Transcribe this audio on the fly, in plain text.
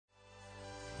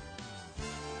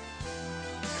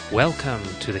Welcome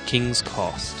to the King's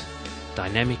Cast,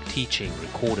 dynamic teaching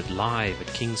recorded live at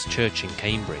King's Church in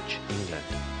Cambridge, England.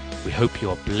 We hope you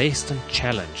are blessed and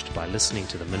challenged by listening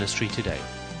to the ministry today.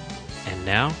 And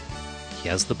now,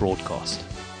 here's the broadcast.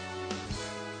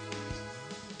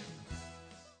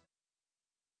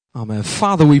 Amen.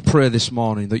 Father, we pray this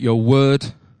morning that your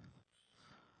word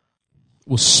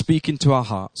will speak into our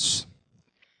hearts.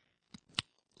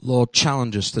 Lord,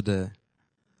 challenge us today.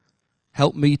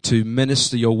 Help me to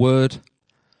minister your word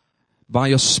by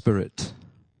your Spirit.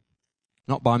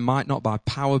 Not by might, not by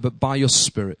power, but by your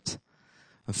Spirit.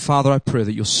 And Father, I pray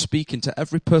that you'll speak into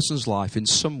every person's life in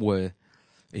some way,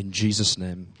 in Jesus'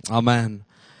 name. Amen.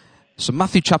 So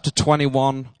Matthew chapter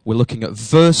 21, we're looking at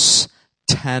verse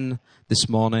 10 this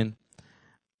morning.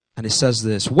 And it says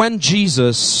this: When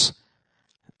Jesus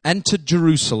entered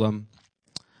Jerusalem,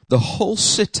 the whole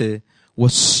city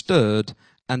was stirred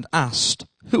and asked,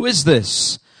 "Who is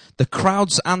this?" The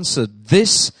crowds answered,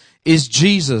 "This is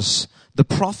Jesus, the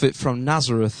prophet from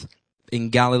Nazareth in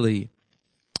Galilee."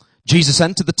 Jesus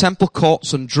entered the temple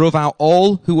courts and drove out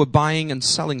all who were buying and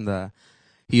selling there.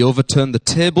 He overturned the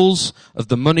tables of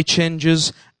the money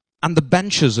changers and the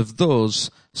benches of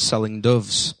those selling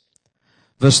doves.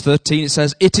 Verse 13, it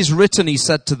says, "It is written," he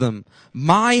said to them,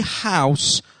 "My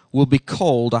house will be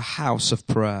called a house of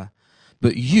prayer,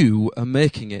 but you are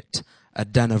making it a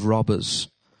den of robbers."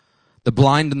 The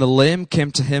blind and the lame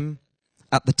came to him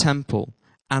at the temple,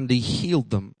 and he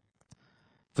healed them.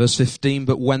 Verse 15,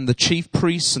 "But when the chief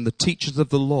priests and the teachers of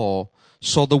the law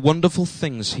saw the wonderful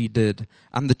things he did,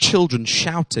 and the children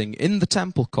shouting in the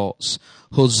temple courts,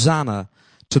 'Hosanna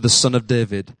to the Son of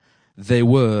David,' they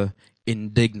were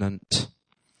indignant."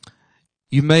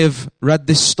 You may have read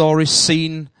this story,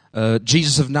 seen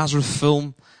Jesus of Nazareth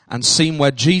film, and seen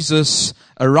where Jesus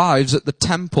arrives at the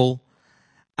temple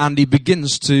and he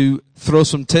begins to throw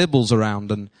some tables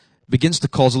around and begins to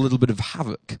cause a little bit of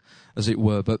havoc, as it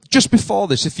were. But just before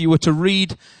this, if you were to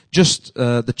read just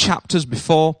the chapters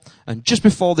before, and just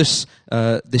before this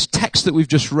text that we've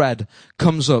just read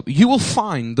comes up, you will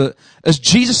find that as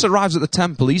Jesus arrives at the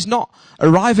temple, he's not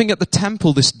arriving at the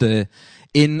temple this day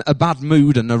in a bad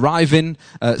mood and arriving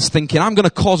thinking, "I'm going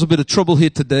to cause a bit of trouble here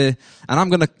today and I'm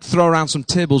going to throw around some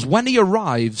tables." When he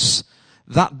arrives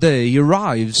that day, he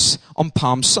arrives on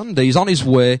Palm Sunday. He's on his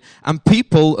way, and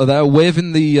people are there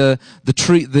waving the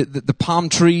palm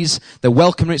trees. They're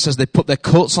welcoming it. It says they put their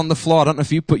coats on the floor. I don't know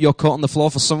if you put your coat on the floor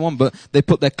for someone, but they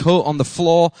put their coat on the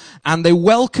floor, and they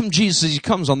welcome Jesus as he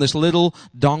comes on this little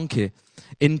donkey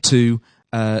into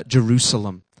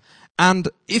Jerusalem. And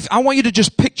if I want you to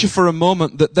just picture for a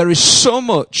moment that there is so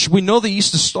much, we know the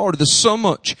Easter story, there's so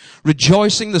much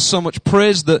rejoicing, there's so much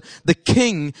praise that the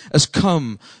King has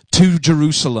come to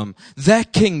Jerusalem. Their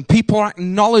King, people are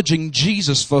acknowledging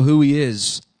Jesus for who he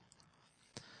is.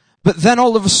 But then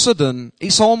all of a sudden,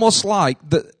 it's almost like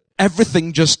that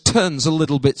everything just turns a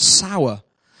little bit sour.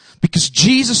 Because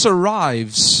Jesus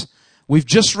arrives. We've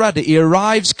just read it. He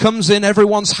arrives, comes in,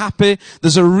 everyone's happy.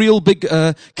 There's a real big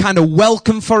kind of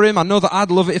welcome for him. I know that I'd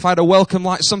love it if I had a welcome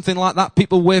like something like that.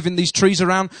 People waving these trees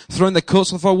around, throwing their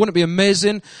coats on the floor. Wouldn't it be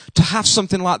amazing to have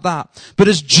something like that? But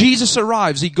as Jesus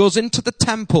arrives, he goes into the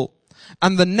temple.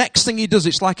 And the next thing he does,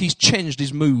 it's like he's changed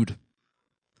his mood.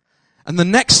 And the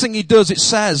next thing he does, it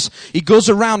says, he goes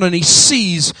around and he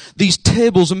sees these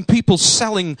tables and people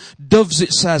selling doves,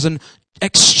 it says, and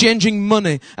exchanging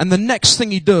money. And the next thing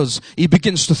he does, he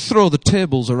begins to throw the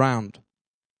tables around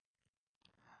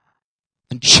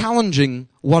and challenging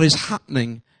what is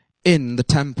happening in the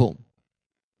temple.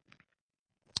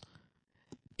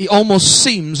 It almost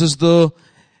seems as though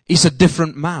he's a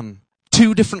different man.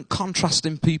 Two different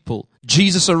contrasting people.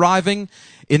 Jesus arriving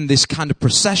in this kind of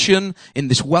procession, in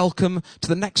this welcome, to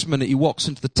the next minute he walks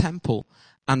into the temple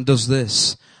and does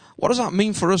this. What does that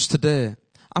mean for us today?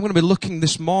 I'm going to be looking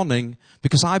this morning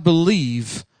because I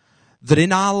believe that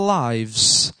in our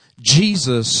lives,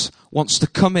 Jesus wants to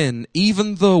come in.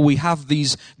 Even though we have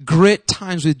these great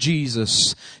times with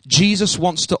Jesus, Jesus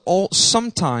wants to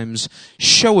sometimes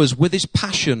show us with his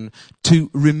passion to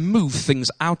remove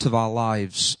things out of our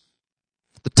lives.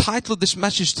 The title of this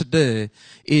message today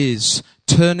is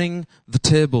Turning the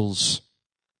Tables.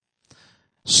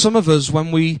 Some of us,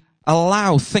 when we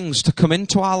allow things to come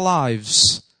into our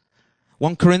lives,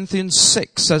 1 Corinthians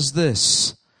 6 says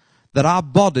this, that our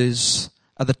bodies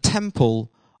are the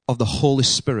temple of the Holy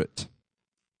Spirit.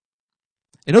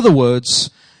 In other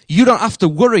words, you don't have to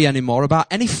worry anymore about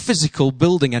any physical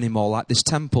building anymore like this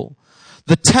temple.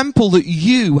 The temple that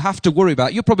you have to worry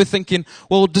about. You're probably thinking,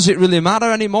 well, does it really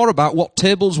matter anymore about what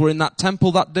tables were in that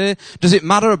temple that day? Does it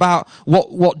matter about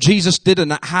what Jesus did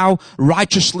and how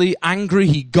righteously angry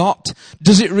he got?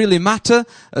 Does it really matter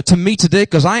to me today?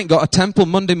 Because I ain't got a temple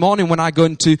Monday morning when I go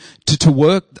into to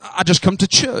work. I just come to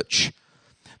church.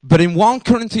 But in 1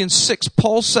 Corinthians 6,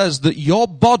 Paul says that your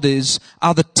bodies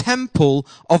are the temple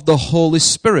of the Holy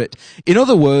Spirit. In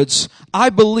other words, I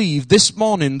believe this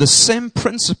morning the same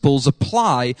principles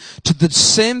apply to the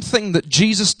same thing that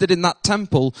Jesus did in that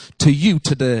temple to you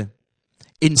today.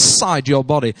 Inside your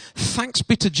body. Thanks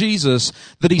be to Jesus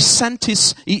that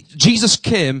Jesus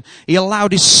came, he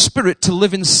allowed his Spirit to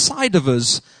live inside of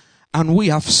us, and we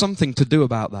have something to do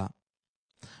about that.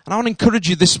 And I want to encourage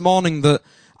you this morning that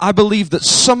I believe that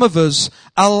some of us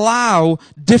allow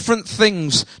different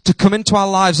things to come into our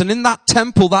lives. And in that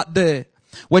temple that day,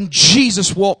 when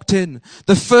Jesus walked in,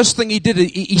 the first thing he did,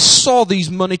 he saw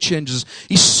these money changers.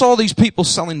 He saw these people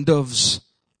selling doves.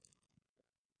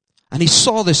 And he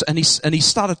saw this and he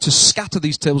started to scatter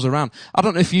these tables around. I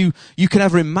don't know if you can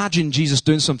ever imagine Jesus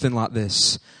doing something like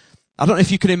this. I don't know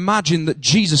if you can imagine that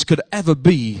Jesus could ever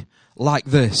be like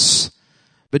this.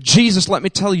 But Jesus, let me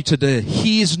tell you today,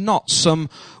 he is not some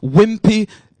wimpy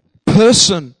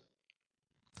person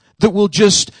that will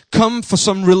just come for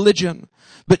some religion.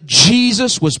 But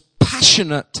Jesus was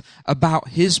passionate about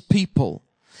his people.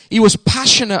 He was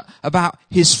passionate about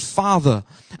his Father.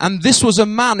 And this was a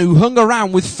man who hung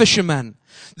around with fishermen.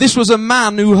 This was a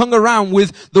man who hung around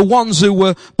with the ones who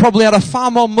were probably had a far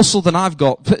more muscle than I've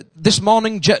got. This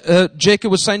morning,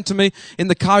 Jacob was saying to me in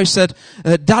the car, he said,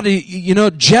 Daddy, you know,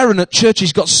 Jaron at church,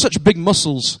 he's got such big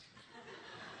muscles.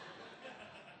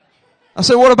 I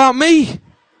said, what about me?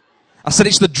 I said,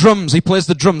 it's the drums. He plays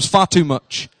the drums far too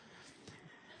much.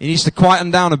 He needs to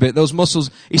quieten down a bit, those muscles.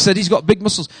 He said he's got big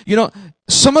muscles. You know,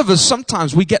 some of us,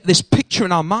 sometimes we get this picture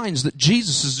in our minds that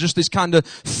Jesus is just this kind of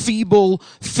feeble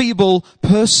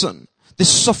person,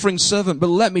 this suffering servant. But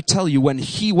let me tell you, when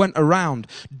he went around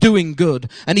doing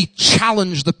good and he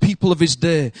challenged the people of his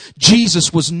day,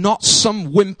 Jesus was not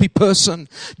some wimpy person.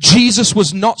 Jesus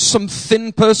was not some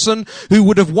thin person who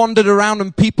would have wandered around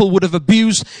and people would have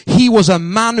abused. He was a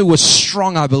man who was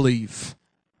strong, I believe.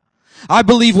 I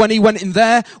believe when he went in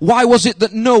there, why was it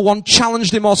that no one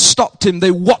challenged him or stopped him?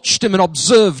 They watched him and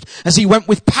observed as he went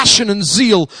with passion and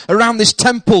zeal around this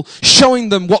temple, showing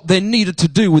them what they needed to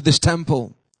do with this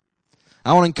temple.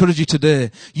 I want to encourage you today.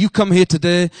 You come here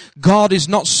today, God is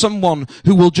not someone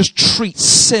who will just treat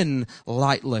sin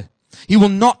lightly. He will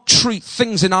not treat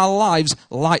things in our lives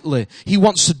lightly. He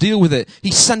wants to deal with it. He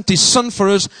sent his son for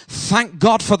us. Thank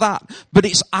God for that. But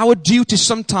it's our duty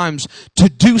sometimes to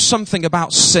do something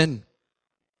about sin.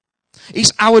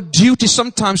 It's our duty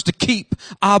sometimes to keep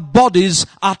our bodies,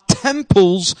 our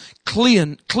temples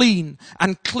clean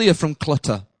and clear from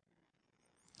clutter.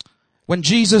 When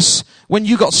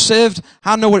you got saved,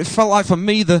 I know what it felt like for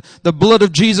me. The blood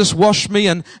of Jesus washed me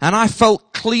and I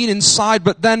felt clean inside.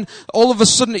 But then all of a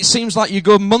sudden it seems like you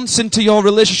go months into your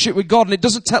relationship with God and it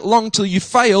doesn't take long till you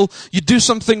fail. You do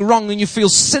something wrong and you feel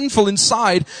sinful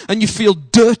inside and you feel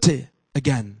dirty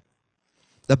again.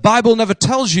 The Bible never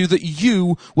tells you that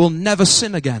you will never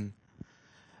sin again.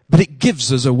 But it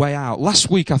gives us a way out. Last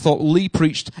week I thought Lee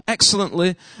preached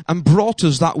excellently and brought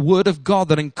us that word of God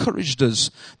that encouraged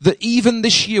us that even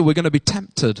this year we're going to be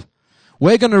tempted.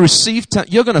 We're going to receive,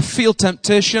 you're going to feel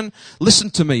temptation. Listen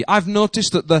to me. I've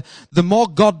noticed that the more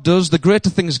God does, the greater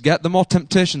things get, the more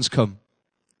temptations come.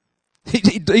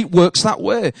 It works that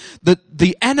way.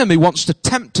 The enemy wants to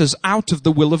tempt us out of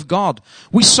the will of God.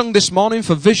 We sung this morning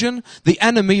for vision. The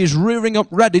enemy is rearing up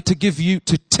ready to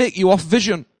take you off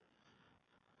vision.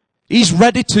 He's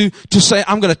ready to say,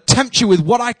 I'm going to tempt you with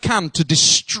what I can to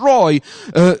destroy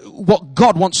what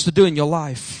God wants to do in your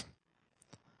life.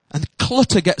 And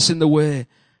clutter gets in the way.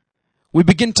 We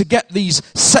begin to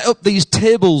set up these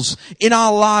tables in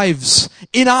our lives,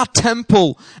 in our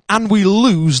temple, and we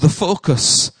lose the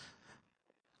focus.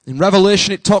 In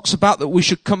Revelation it talks about that we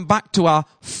should come back to our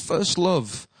first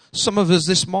love. Some of us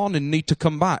this morning need to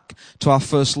come back to our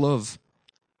first love.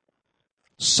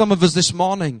 Some of us this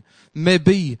morning may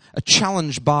be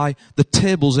challenged by the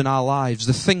tables in our lives,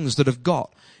 the things that have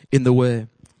got in the way.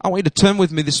 I want you to turn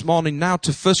with me this morning now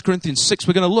to 1 Corinthians 6.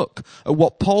 We're going to look at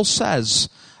what Paul says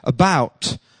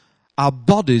about our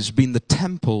bodies being the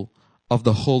temple of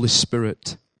the Holy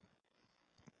Spirit.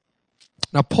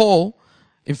 Now Paul,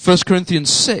 in 1 Corinthians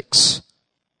 6,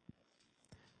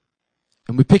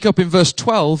 and we pick up in verse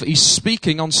 12, he's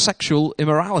speaking on sexual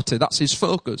immorality. That's his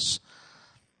focus.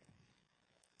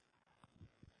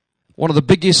 One of the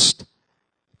biggest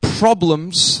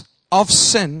problems of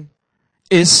sin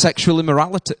is sexual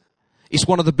immorality. It's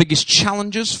one of the biggest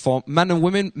challenges for men and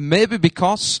women, maybe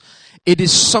because it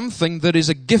is something that is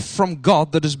a gift from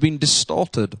God that has been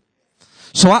distorted.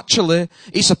 So actually,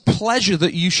 it's a pleasure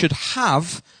that you should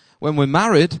have when we're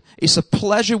married. It's a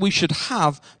pleasure we should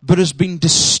have, but has been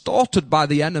distorted by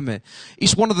the enemy.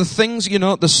 It's one of the things,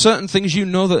 there's certain things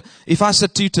that if I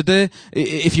said to you today,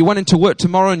 if you went into work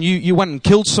tomorrow and you went and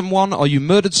killed someone or you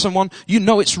murdered someone,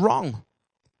 it's wrong.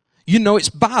 It's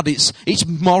bad. It's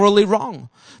morally wrong.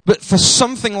 But for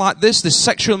something like this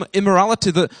sexual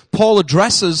immorality that Paul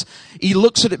addresses, he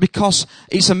looks at it because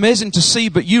it's amazing to see,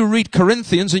 but you read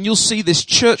Corinthians and you'll see this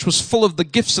church was full of the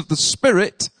gifts of the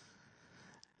Spirit.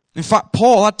 In fact,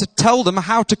 Paul had to tell them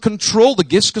how to control the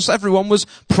gifts because everyone was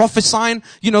prophesying.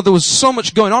 There was so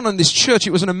much going on in this church.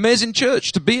 It was an amazing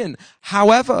church to be in.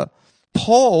 However,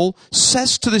 Paul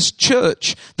says to this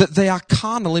church that they are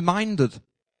carnally minded.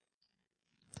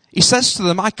 He says to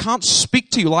them, I can't speak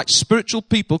to you like spiritual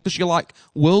people because you're like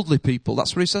worldly people.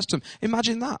 That's what he says to them.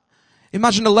 Imagine that.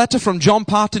 Imagine a letter from John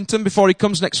Partington before he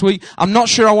comes next week. I'm not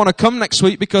sure I want to come next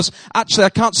week because actually I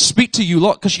can't speak to you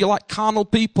lot because you're like carnal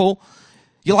people.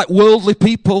 You're like worldly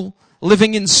people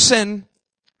living in sin.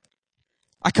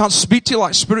 I can't speak to you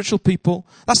like spiritual people.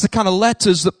 That's the kind of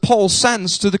letters that Paul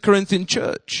sends to the Corinthian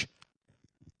church.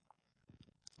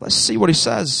 Let's see what he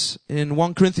says in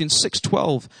 1 Corinthians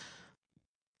 6:12.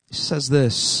 He says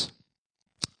this,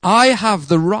 I have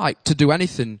the right to do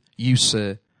anything you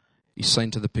say, he's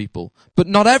saying to the people, but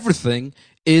not everything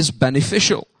is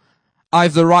beneficial. I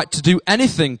have the right to do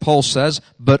anything, Paul says,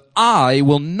 but I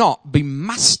will not be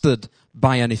mastered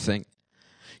by anything.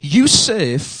 You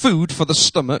say food for the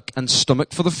stomach and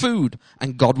stomach for the food,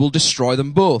 and God will destroy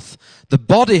them both. The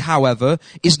body, however,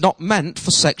 is not meant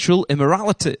for sexual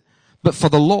immorality, but for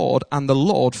the Lord, and the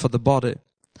Lord for the body.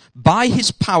 By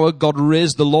his power, God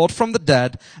raised the Lord from the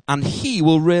dead, and he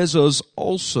will raise us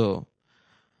also.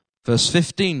 Verse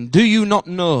 15, do you not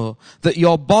know that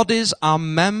your bodies are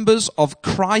members of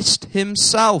Christ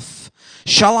himself?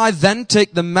 Shall I then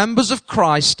take the members of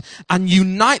Christ and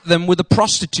unite them with a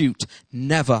prostitute?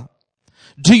 Never.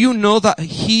 Do you know that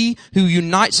he who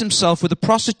unites himself with a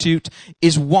prostitute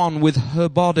is one with her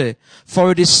body?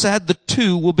 For it is said the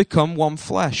two will become one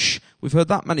flesh. We've heard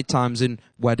that many times in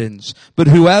weddings. But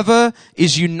whoever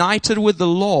is united with the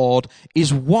Lord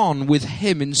is one with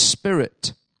him in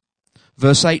spirit.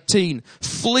 Verse 18,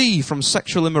 flee from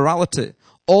sexual immorality.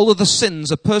 All of the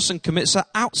sins a person commits are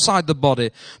outside the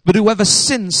body, but whoever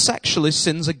sins sexually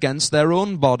sins against their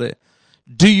own body.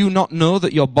 Do you not know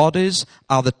that your bodies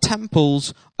are the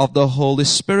temples of the Holy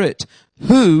Spirit,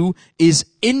 who is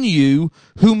in you,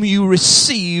 whom you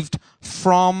received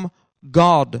from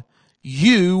God?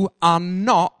 You are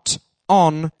not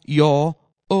on your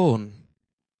own.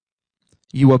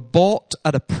 You were bought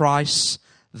at a price,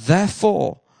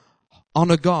 therefore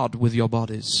honor God with your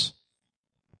bodies.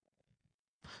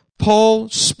 Paul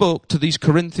spoke to these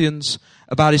Corinthians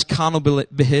about his carnal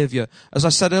behavior. As I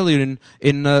said earlier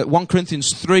in 1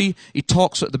 Corinthians 3, he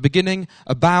talks at the beginning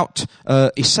about,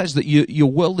 he says that you're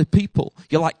worldly people.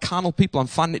 You're like carnal people. I'm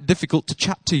finding it difficult to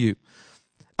chat to you.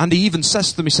 And he even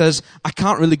says to them, he says, I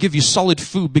can't really give you solid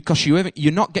food because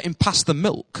you're not getting past the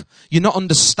milk. You're not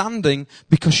understanding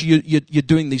because you're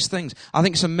doing these things. I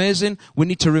think it's amazing. We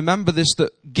need to remember this,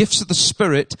 that gifts of the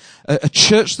Spirit, a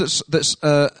church that's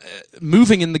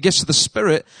moving in the gifts of the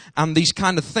Spirit and these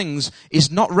kind of things is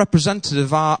not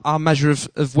representative of our measure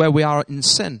of where we are in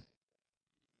sin.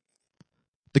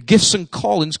 The gifts and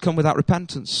callings come without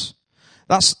repentance.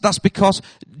 That's because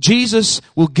Jesus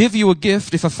will give you a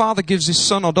gift. If a father gives his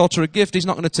son or daughter a gift, he's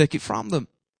not going to take it from them.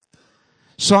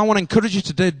 So I want to encourage you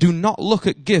today, do not look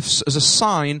at gifts as a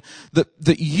sign that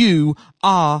you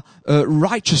are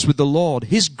righteous with the Lord.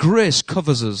 His grace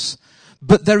covers us.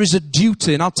 But there is a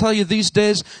duty, and I'll tell you these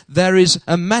days, there is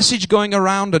a message going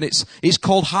around, and it's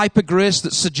called hyper grace,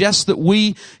 that suggests that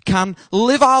we can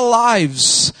live our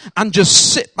lives and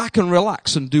just sit back and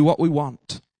relax and do what we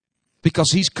want.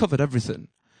 Because he's covered everything.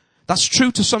 That's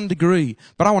true to some degree.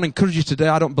 But I want to encourage you today,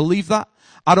 I don't believe that.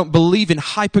 I don't believe in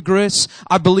hyper grace.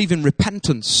 I believe in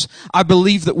repentance. I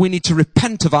believe that we need to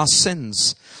repent of our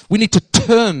sins. We need to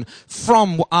turn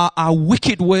from our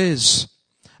wicked ways.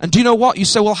 And do you know what? You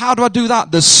say, well, how do I do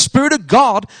that? The Spirit of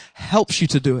God helps you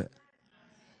to do it.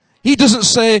 He doesn't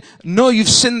say, no, you've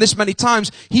sinned this many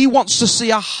times. He wants to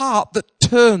see a heart that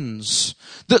turns,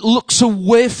 that looks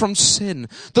away from sin,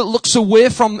 that looks away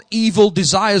from evil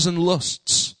desires and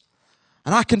lusts.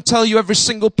 And I can tell you every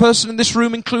single person in this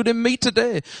room, including me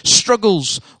today,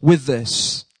 struggles with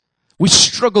this. We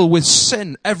struggle with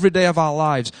sin every day of our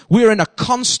lives. We're in a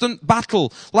constant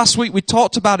battle. Last week we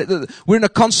talked about it, that we're in a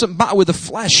constant battle with the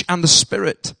flesh and the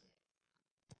spirit.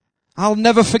 I'll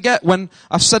never forget when,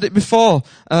 I've said it before,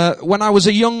 when I was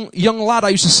a young lad, I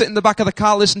used to sit in the back of the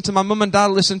car, listen to my mum and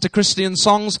dad, listen to Christian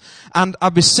songs, and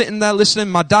I'd be sitting there listening.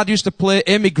 My dad used to play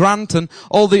Amy Grant and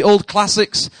all the old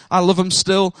classics. I love them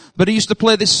still. But he used to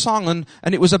play this song,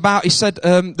 and it was about, he said,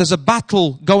 there's a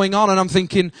battle going on, and I'm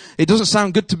thinking, it doesn't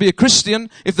sound good to be a Christian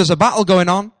if there's a battle going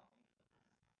on.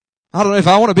 I don't know if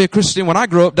I want to be a Christian when I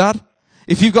grow up, Dad.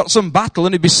 If you've got some battle,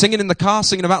 and he'd be singing in the car,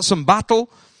 singing about some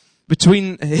battle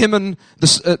between him and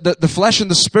the flesh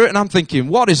and the spirit, and I'm thinking,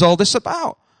 what is all this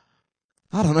about?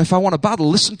 I don't know if I want to battle.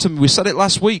 Listen to me. We said it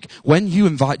last week. When you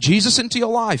invite Jesus into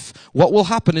your life, what will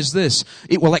happen is this.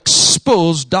 It will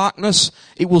expose darkness.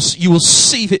 You will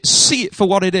see it for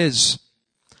what it is.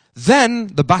 Then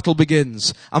the battle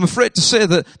begins. I'm afraid to say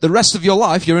that the rest of your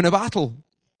life you're in a battle.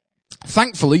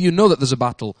 Thankfully, you know that there's a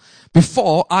battle.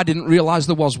 Before, I didn't realize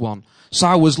there was one. So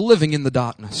I was living in the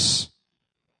darkness.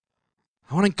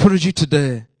 I want to encourage you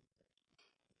today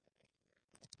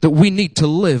that we need to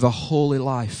live a holy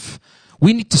life.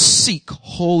 We need to seek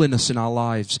holiness in our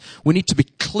lives. We need to be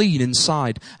clean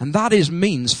inside. And that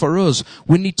means for us,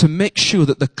 we need to make sure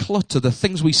that the clutter, the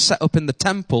things we set up in the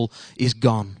temple, is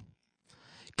gone.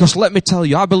 Because let me tell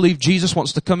you, I believe Jesus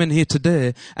wants to come in here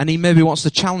today, and he maybe wants to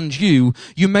challenge you.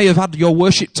 You may have had your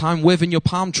worship time waving your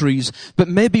palm trees, but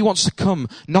maybe he wants to come,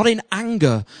 not in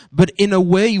anger, but in a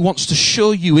way he wants to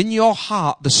show you in your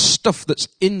heart the stuff that's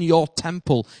in your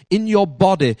temple, in your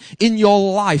body, in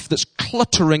your life that's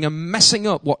cluttering and messing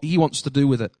up what he wants to do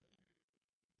with it.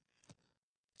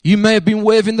 You may have been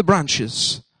waving the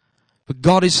branches, but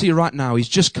God is here right now. He's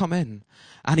just come in.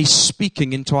 And he's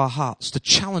speaking into our hearts to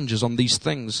challenge us on these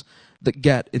things that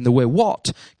get in the way.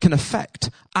 What can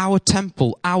affect our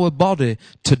temple, our body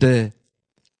today?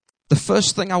 The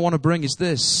first thing I want to bring is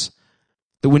this,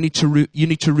 that you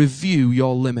need to review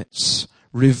your limits.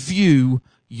 Review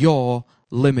your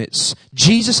limits.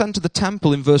 Jesus entered the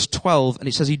temple in verse 12, and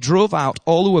it says he drove out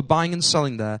all who were buying and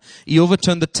selling there. He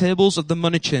overturned the tables of the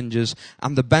money changers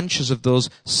and the benches of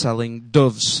those selling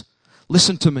doves.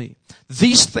 Listen to me.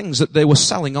 These things that they were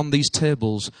selling on these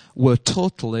tables were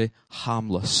totally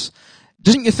harmless.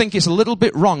 Doesn't you think it's a little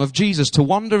bit wrong of Jesus to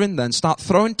wander in there and start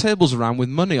throwing tables around with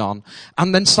money on,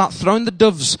 and then start throwing the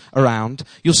doves around?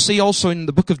 You'll see also in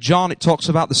the book of John, it talks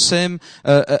about the same,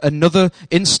 another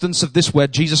instance of this where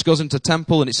Jesus goes into the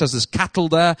temple and it says there's cattle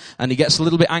there, and he gets a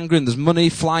little bit angry and there's money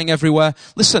flying everywhere.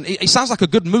 Listen, it sounds like a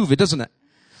good movie, doesn't it?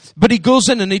 But he goes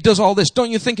in and he does all this.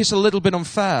 Don't you think it's a little bit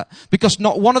unfair? Because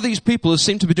not one of these people has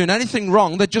seemed to be doing anything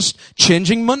wrong. They're just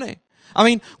changing money. I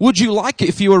mean, would you like it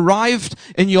if you arrived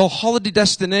in your holiday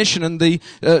destination and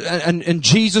and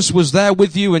Jesus was there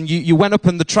with you, and you went up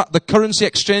in the currency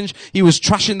exchange, he was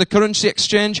trashing the currency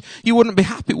exchange? You wouldn't be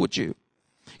happy, would you?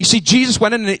 You see, Jesus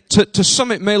went in, and to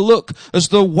some it may look as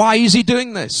though, why is he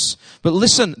doing this? But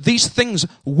listen, these things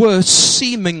were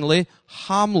seemingly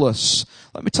harmless.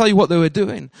 Let me tell you what they were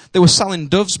doing. They were selling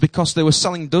doves because they were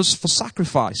selling doves for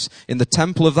sacrifice. In the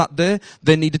temple of that day,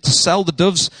 they needed to sell the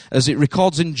doves. As it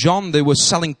records in John, they were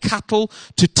selling cattle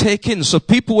to take in. So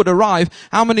people would arrive.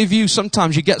 How many of you,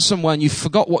 sometimes you get somewhere and you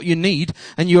forgot what you need,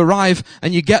 and you arrive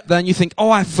and you get there and you think, oh,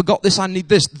 I forgot this, I need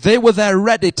this. They were there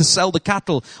ready to sell the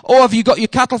cattle. Oh, have you got your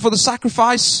cattle for the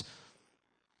sacrifice?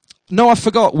 No, I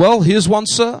forgot. Well, here's one,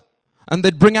 sir. And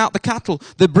they'd bring out the cattle.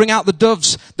 They'd bring out the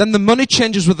doves. Then the money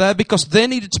changers were there because they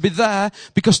needed to be there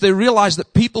because they realized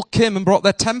that people came and brought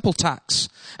their temple tax.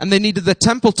 And they needed their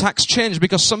temple tax changed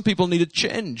because some people needed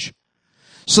change.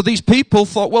 So these people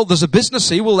thought, well, there's a business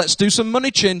here. Well, let's do some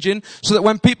money changing so that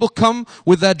when people come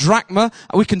with their drachma,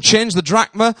 we can change the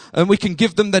drachma and we can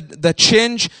give them their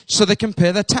change so they can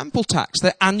pay their temple tax,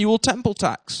 their annual temple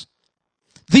tax.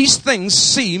 These things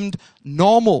seemed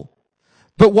normal.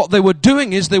 But what they were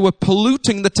doing is they were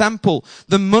polluting the temple.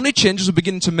 The money changers were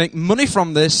beginning to make money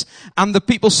from this, and the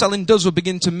people selling doves were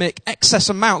beginning to make excess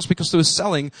amounts because they were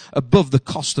selling above the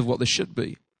cost of what they should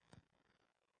be.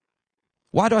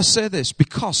 Why do I say this?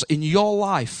 Because in your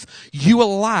life, you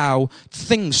allow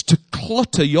things to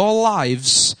clutter your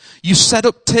lives. You set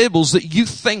up tables that you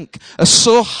think are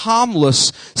so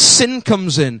harmless. Sin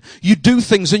comes in. You do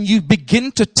things and you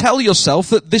begin to tell yourself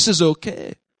that this is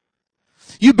okay.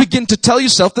 You begin to tell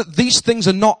yourself that these things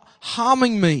are not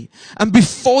harming me. And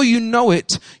before you know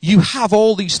it, you have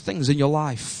all these things in your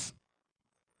life.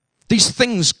 These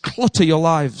things clutter your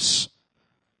lives.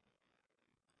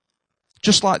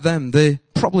 Just like them, they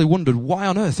probably wondered, why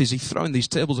on earth is he throwing these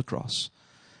tables across?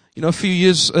 You know, a few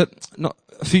years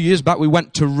back, we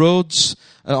went to Rhodes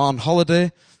on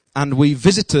holiday. and we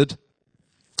visited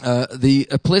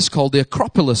a place called the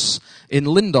Acropolis in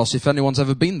Lindos. If anyone's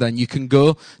ever been there, and you can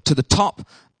go to the top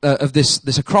of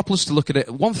this Acropolis to look at it.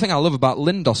 One thing I love about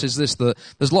Lindos is this, that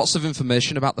there's lots of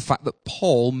information about the fact that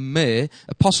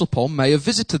Apostle Paul may have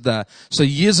visited there. So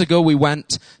years ago we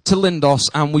went to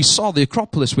Lindos and we saw the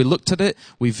Acropolis. We looked at it,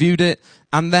 we viewed it,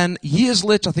 and then years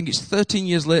later, I think it's 13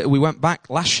 years later, we went back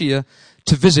last year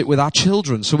to visit with our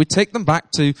children. So we take them back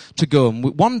to go.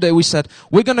 And one day we said,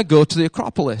 we're going to go to the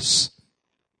Acropolis.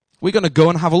 We're going to go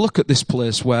and have a look at this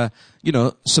place where,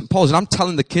 St. Paul's. And I'm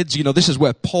telling the kids, this is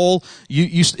where Paul,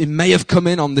 it may have come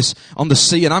in on the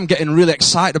sea. And I'm getting really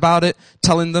excited about it,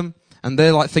 telling them. And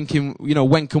they're like thinking,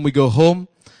 when can we go home?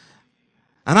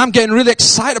 And I'm getting really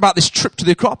excited about this trip to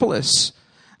the Acropolis.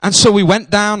 And so we went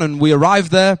down and we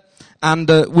arrived there. And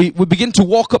we begin to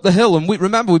walk up the hill, and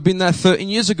remember we've been there 13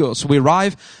 years ago. So we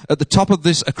arrive at the top of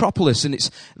this Acropolis, and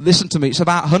listen to me, it's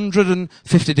about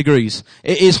 150 degrees.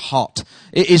 It is hot.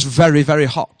 It is very, very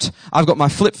hot. I've got my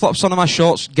flip-flops on and my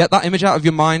shorts. Get that image out of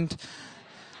your mind.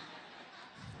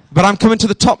 But I'm coming to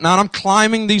the top now, and I'm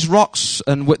climbing these rocks,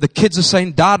 and the kids are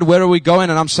saying, Dad, where are we going?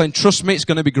 And I'm saying, trust me, it's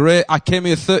going to be great. I came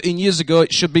here 13 years ago.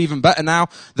 It should be even better now.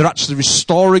 They're actually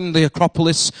restoring the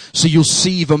Acropolis, so you'll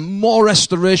see even more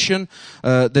restoration.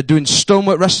 They're doing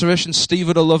stonework restoration. Steve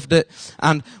would have loved it.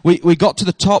 And we got to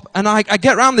the top, and I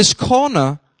get around this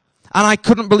corner, and I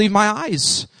couldn't believe my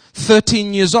eyes.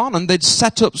 13 years on, and they'd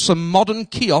set up some modern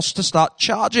kiosks to start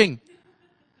charging.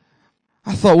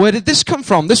 I thought, where did this come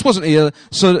from? This wasn't here.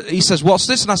 So he says, what's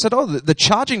this? And I said, they're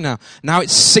charging now. Now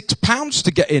it's £6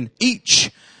 to get in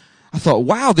each. I thought,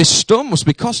 wow, this stone must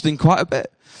be costing quite a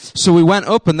bit. So we went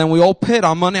up and then we all paid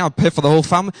our money. I paid for the whole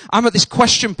family. I'm at this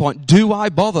question point. Do I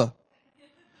bother?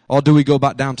 Or do we go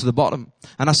back down to the bottom?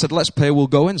 And I said, let's pay, we'll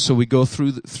go in. So we go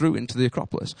through into the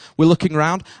Acropolis. We're looking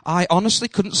around. I honestly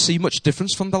couldn't see much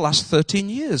difference from the last 13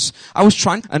 years. I was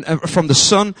trying, and from the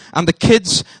sun and the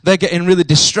kids, they're getting really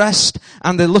distressed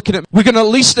and they're looking at, we're going to at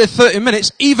least stay 30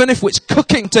 minutes, even if it's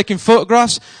cooking, taking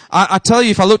photographs. I tell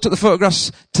you, if I looked at the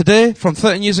photographs today from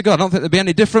 13 years ago, I don't think they'd be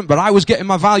any different, but I was getting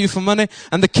my value for money.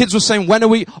 And the kids were saying,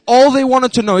 all they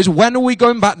wanted to know is, when are we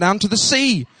going back down to the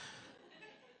sea?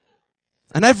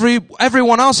 And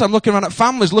everyone else, I'm looking around at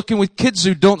families, looking with kids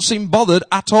who don't seem bothered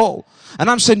at all. And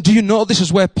I'm saying, do you know this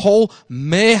is where Paul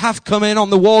may have come in on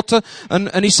the water? And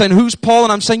he's saying, who's Paul?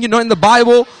 And I'm saying, in the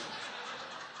Bible.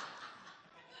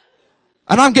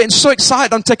 And I'm getting so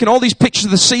excited, I'm taking all these pictures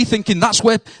of the sea, thinking that's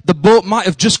where the boat might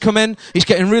have just come in. It's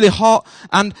getting really hot.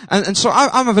 And so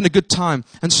I'm having a good time.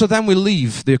 And so then we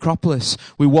leave the Acropolis.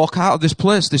 We walk out of this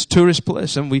place, this tourist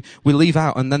place, and we leave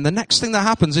out. And then the next thing that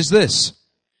happens is this.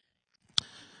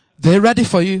 They're ready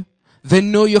for you. They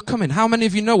know you're coming. How many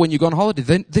of you know when you go on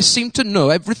holiday? They seem to know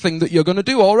everything that you're going to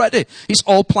do already. It's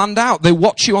all planned out. They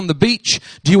watch you on the beach.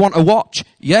 Do you want a watch?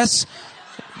 Yes.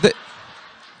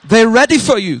 They're ready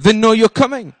for you. They know you're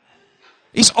coming.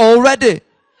 It's all ready.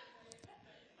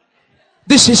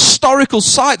 This historical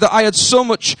site that I had so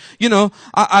much,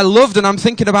 I loved, and I'm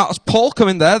thinking about Paul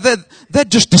coming there. They're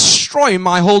just destroying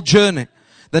my whole journey.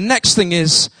 The next thing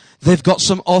is, they've got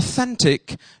some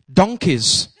authentic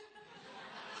donkeys.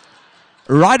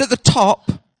 Right at the top,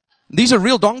 these are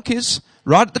real donkeys,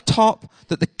 right at the top,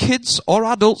 that the kids or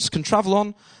adults can travel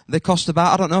on. They cost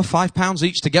about, £5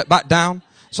 each to get back down.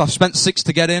 So I've spent £6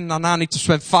 to get in, and now I need to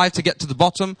spend £5 to get to the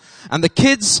bottom. And the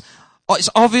kids, it's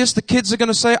obvious the kids are going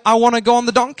to say, I want to go on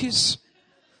the donkeys.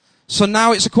 So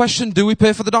now it's a question, do we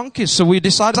pay for the donkeys? So we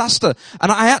decided disaster. And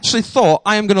I actually thought,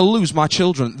 I am going to lose my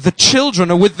children. The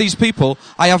children are with these people.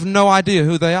 I have no idea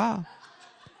who they are.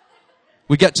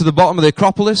 We get to the bottom of the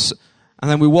Acropolis, and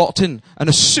then we walked in. And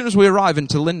as soon as we arrive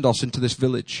into Lindos, into this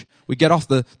village, we get off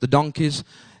the donkeys.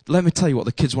 Let me tell you what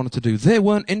the kids wanted to do. They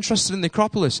weren't interested in the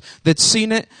Acropolis. They'd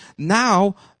seen it.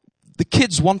 Now, the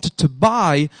kids wanted to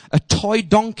buy a toy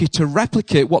donkey to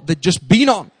replicate what they'd just been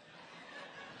on.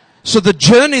 So the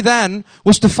journey then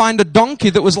was to find a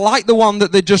donkey that was like the one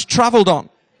that they just traveled on.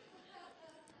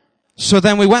 So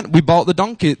then we bought the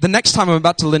donkey. The next time I went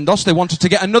back to Lindos, they wanted to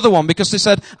get another one because they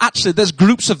said, actually, there's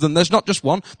groups of them. There's not just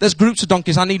one. There's groups of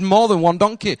donkeys. I need more than one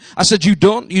donkey. I said, you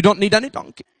don't need any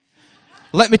donkey.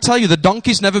 Let me tell you, the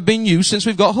donkey's never been used since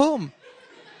we've got home.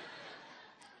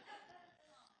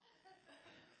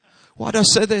 Why do I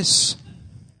say this?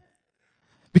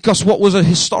 Because what was a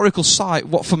historical site,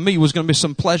 what for me was going to be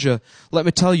some pleasure, let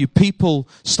me tell you, people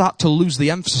start to lose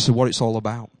the emphasis of what it's all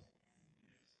about.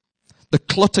 The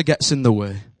clutter gets in the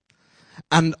way.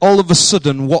 And all of a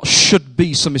sudden, what should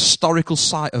be some historical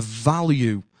site of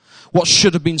value, What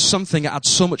should have been something that had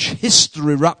so much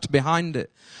history wrapped behind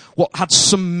it, what had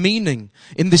some meaning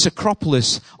in this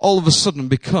Acropolis, all of a sudden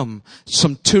become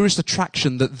some tourist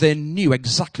attraction that they knew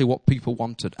exactly what people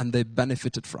wanted and they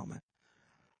benefited from it.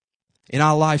 In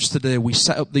our lives today, we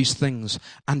set up these things,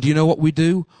 and you know what we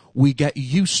do? We get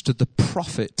used to the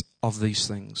profit of these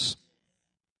things.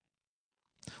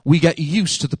 We get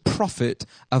used to the profit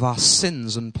of our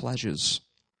sins and pleasures.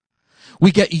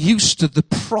 We get used to the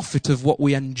profit of what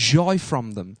we enjoy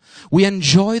from them. We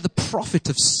enjoy the profit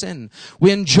of sin.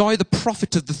 We enjoy the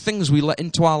profit of the things we let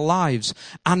into our lives,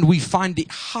 and we find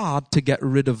it hard to get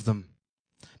rid of them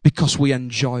because we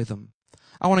enjoy them.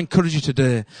 I want to encourage you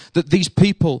today that these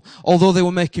people, although they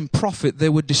were making profit, they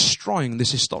were destroying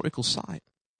this historical site.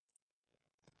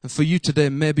 And for you today,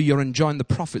 maybe you're enjoying the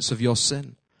profits of your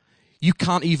sin. You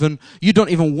don't even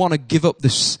want to give up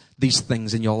these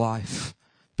things in your life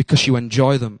because you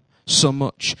enjoy them so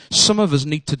much. Some of us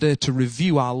need today to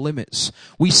review our limits.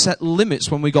 We set limits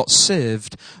when we got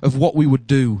saved of what we would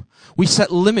do. We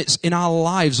set limits in our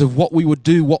lives of what we would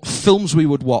do, what films we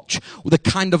would watch, the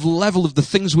kind of level of the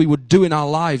things we would do in our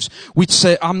lives. We'd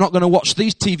say, I'm not going to watch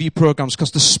these TV programs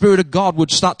because the Spirit of God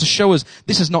would start to show us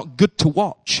this is not good to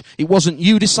watch. It wasn't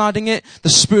you deciding it. The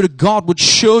Spirit of God would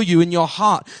show you in your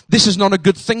heart, this is not a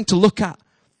good thing to look at.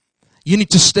 You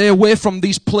need to stay away from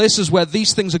these places where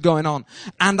these things are going on.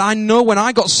 And I know when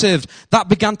I got saved, that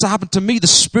began to happen to me. The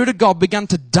Spirit of God began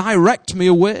to direct me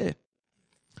away.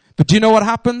 But do you know what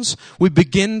happens? We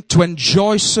begin to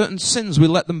enjoy certain sins. We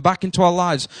let them back into our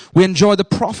lives. We enjoy the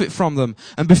profit from them.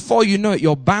 And before you know it,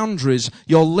 your boundaries,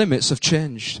 your limits have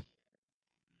changed.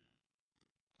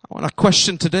 I want to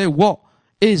question today, what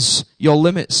is your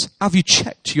limits? Have you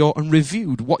checked and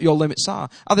reviewed what your limits are?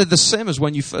 Are they the same as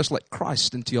when you first let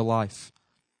Christ into your life?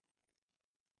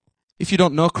 If you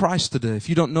don't know Christ today, if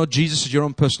you don't know Jesus as your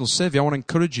own personal Savior, I want to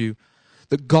encourage you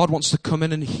that God wants to come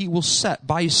in and He will set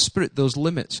by His Spirit those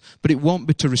limits. But it won't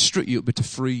be to restrict you, it'll be to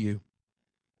free you.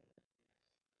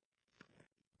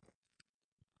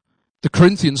 The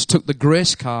Corinthians took the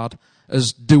grace card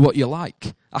as do what you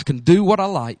like. I can do what I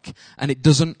like and it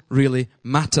doesn't really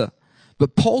matter.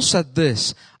 But Paul said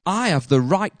this, I have the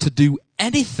right to do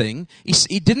anything.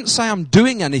 He didn't say I'm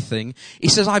doing anything. He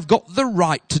says I've got the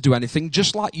right to do anything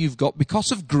just like you've got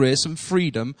because of grace and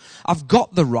freedom. I've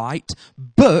got the right,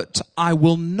 but I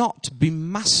will not be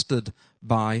mastered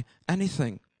by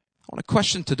anything. I want to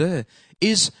question today,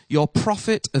 is your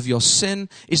profit of your sin,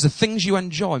 is the things you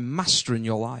enjoy mastering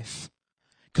your life?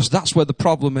 Because that's where the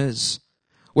problem is.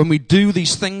 When we do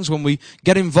these things, when we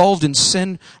get involved in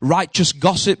sin, righteous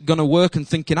gossip gonna work and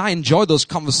thinking, I enjoy those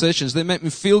conversations. They make me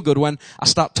feel good when I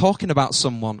start talking about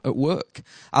someone at work.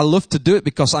 I love to do it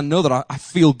because I know that I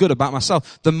feel good about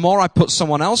myself. The more I put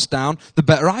someone else down, the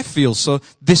better I feel. So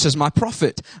this is my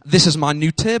profit. This is my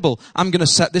new table. I'm gonna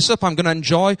set this up. I'm gonna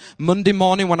enjoy Monday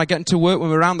morning when I get into work, when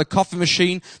we're around the coffee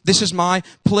machine. This is my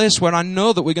place where I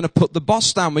know that we're gonna put the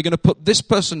boss down. We're gonna put this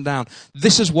person down.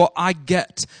 This is what I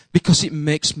get because it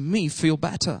makes me feel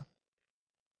better.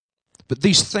 But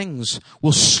these things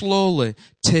will slowly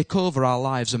take over our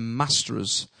lives and master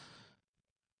us.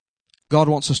 God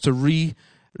wants us to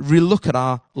re-look at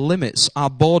our limits, our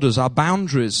borders, our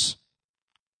boundaries,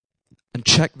 and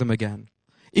check them again.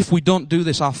 If we don't do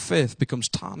this, our faith becomes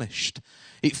tarnished.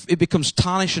 It becomes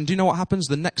tarnished, and do you know what happens?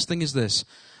 The next thing is this.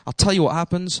 I'll tell you what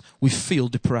happens. We feel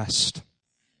depressed.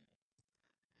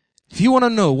 If you want to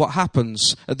know what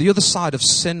happens at the other side of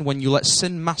sin when you let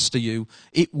sin master you,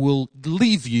 it will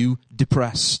leave you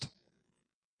depressed.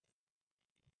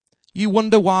 You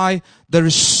wonder why there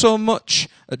is so much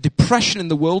depression in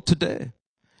the world today.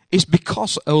 It's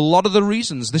because a lot of the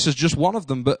reasons, this is just one of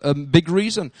them, but a big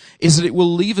reason is that it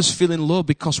will leave us feeling low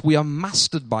because we are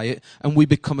mastered by it and we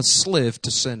become a slave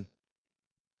to sin.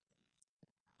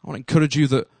 I want to encourage you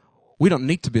that we don't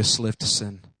need to be a slave to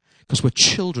sin because we're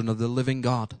children of the living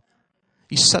God.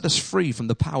 He set us free from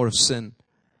the power of sin.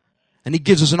 And He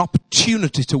gives us an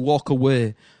opportunity to walk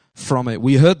away from it.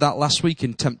 We heard that last week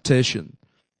in temptation.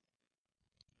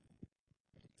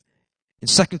 In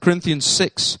 2 Corinthians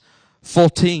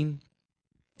 6:14,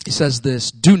 it says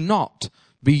this, do not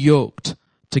be yoked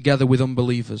together with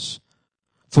unbelievers.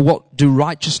 For what do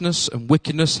righteousness and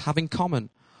wickedness have in common?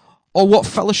 Or what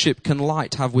fellowship can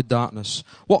light have with darkness?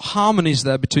 What harmony is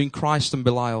there between Christ and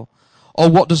Belial? Or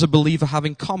what does a believer have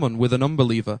in common with an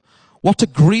unbeliever? What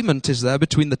agreement is there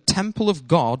between the temple of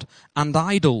God and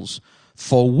idols?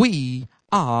 For we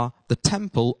are the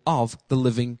temple of the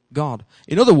living God.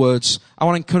 In other words, I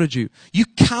want to encourage you. You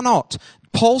cannot,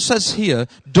 Paul says here,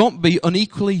 don't be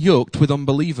unequally yoked with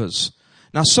unbelievers.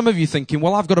 Now some of you thinking,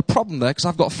 well, I've got a problem there because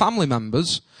I've got family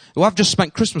members who I've just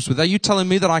spent Christmas with. Are you telling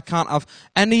me that I can't have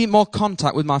any more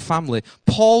contact with my family?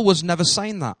 Paul was never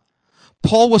saying that.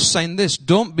 Paul was saying this,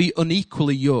 don't be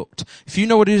unequally yoked. If you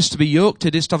know what it is to be yoked,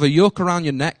 it is to have a yoke around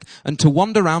your neck and to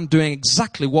wander around doing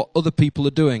exactly what other people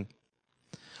are doing.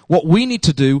 What we need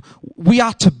to do, we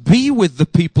are to be with the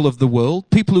people of the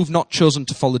world, people who've not chosen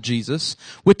to follow Jesus.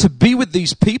 We're to be with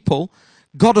these people.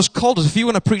 God has called us. If you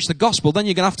want to preach the gospel, then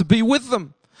you're going to have to be with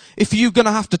them. If you're going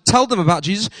to have to tell them about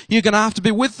Jesus, you're going to have to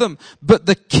be with them. But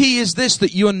the key is this,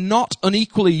 that you are not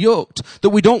unequally yoked, that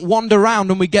we don't wander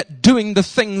around and we get doing the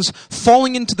things,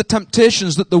 falling into the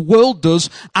temptations that the world does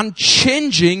and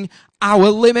changing our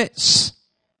limits.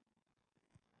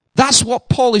 That's what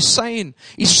Paul is saying.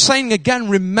 He's saying again,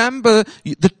 remember,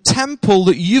 the temple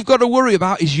that you've got to worry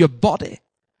about is your body.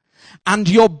 And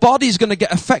your body is going to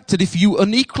get affected if you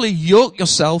unequally yoke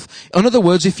yourself. In other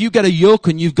words, if you get a yoke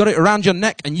and you've got it around your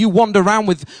neck and you wander around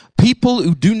with people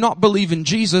who do not believe in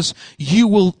Jesus, you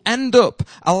will end up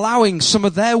allowing some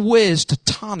of their ways to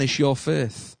tarnish your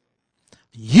faith.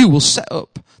 You will set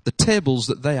up the tables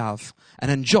that they have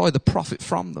and enjoy the profit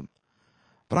from them.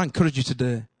 But I encourage you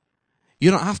today,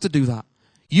 you don't have to do that.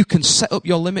 You can set up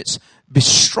your limits, be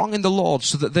strong in the Lord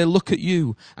so that they look at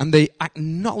you and they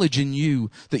acknowledge in you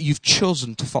that you've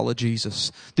chosen to follow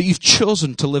Jesus, that you've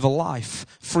chosen to live a life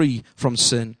free from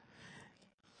sin.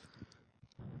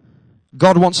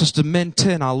 God wants us to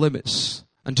maintain our limits.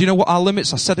 And do you know what our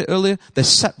limits? I said it earlier. They're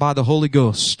set by the Holy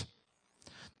Ghost.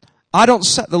 I don't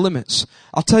set the limits.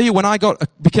 I'll tell you, when I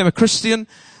became a Christian,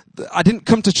 I didn't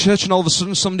come to church and all of a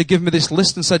sudden somebody gave me this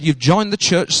list and said, you've joined the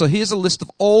church, so here's a list of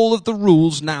all of the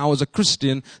rules now as a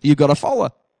Christian that you've got to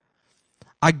follow.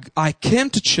 I came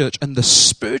to church and the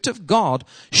Spirit of God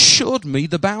showed me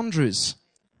the boundaries.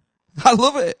 I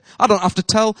love it. I don't have to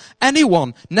tell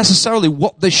anyone necessarily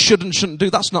what they should and shouldn't do.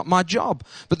 That's not my job.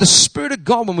 But the Spirit of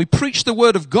God, when we preach the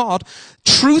Word of God,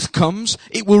 truth comes.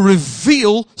 It will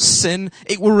reveal sin.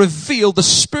 It will reveal the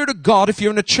Spirit of God. If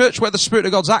you're in a church where the Spirit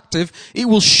of God's active, it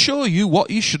will show you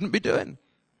what you shouldn't be doing.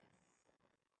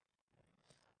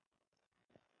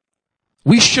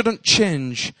 We shouldn't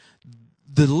change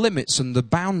the limits and the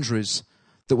boundaries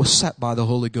that were set by the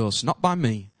Holy Ghost, not by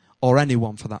me or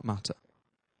anyone for that matter.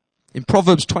 In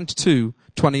Proverbs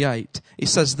 22:28, it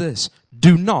says this,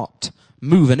 do not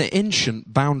move an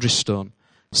ancient boundary stone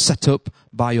set up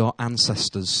by your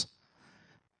ancestors.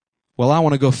 Well, I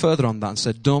want to go further on that and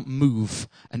say, don't move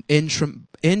an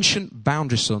ancient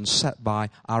boundary stone set by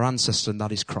our ancestor, and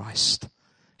that is Christ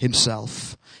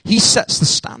himself. He sets the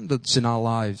standards in our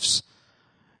lives.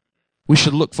 We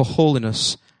should look for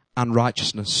holiness and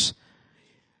righteousness.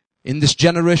 In this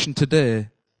generation today,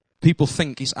 people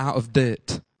think it's out of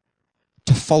date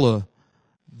to follow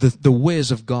the ways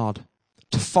of God,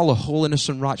 to follow holiness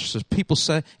and righteousness. People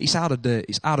say it's out of date,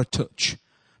 it's out of touch.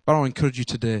 But I want to encourage you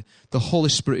today, the Holy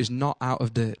Spirit is not out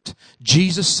of date.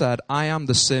 Jesus said, I am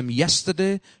the same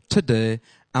yesterday, today,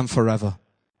 and forever.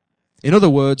 In other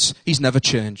words, he's never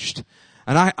changed.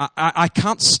 And I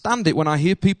can't stand it when I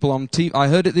hear people on TV. I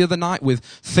heard it the other night with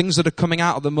things that are coming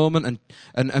out at the moment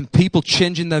and people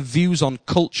changing their views on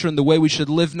culture and the way we should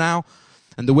live now.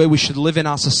 And the way we should live in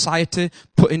our society,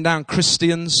 putting down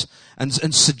Christians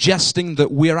and suggesting that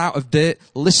we're out of date.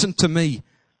 Listen to me.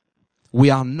 We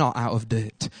are not out of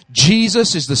date.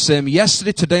 Jesus is the same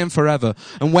yesterday, today, and forever.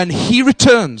 And when he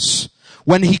returns,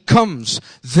 when he comes,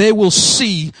 they will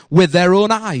see with their own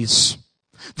eyes.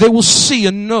 They will see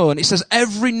and know. And it says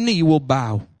every knee will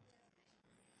bow.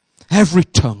 Every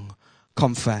tongue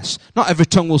confess. Not every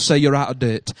tongue will say you're out of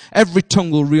date. Every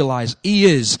tongue will realize he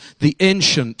is the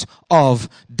ancient of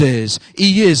days.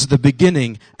 He is the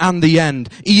beginning and the end.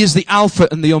 He is the Alpha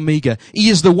and the Omega. He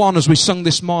is the one, as we sung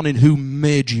this morning, who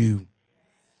made you.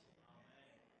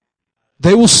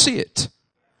 They will see it.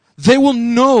 They will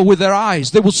know with their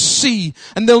eyes. They will see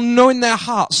and they'll know in their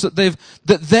hearts that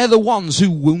they're the ones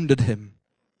who wounded him.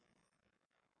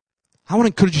 I want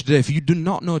to encourage you today, if you do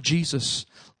not know Jesus,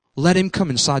 let him come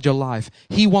inside your life.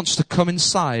 He wants to come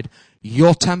inside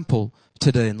your temple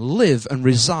today and live and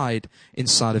reside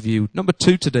inside of you. Number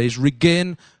 2 today is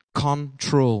regain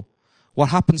control. What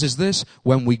happens is this,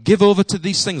 when we give over to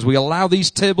these things, we allow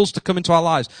these tables to come into our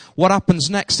lives. What happens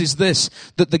next is this,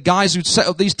 that the guys who'd set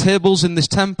up these tables in this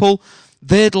temple,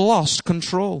 they'd lost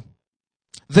control.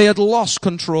 They had lost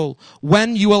control.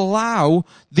 When you allow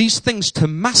these things to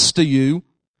master you,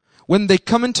 when they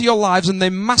come into your lives and they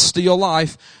master your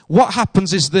life, what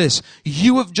happens is this.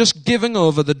 You have just given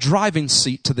over the driving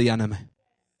seat to the enemy.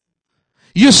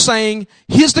 You're saying,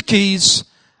 here's the keys,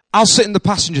 I'll sit in the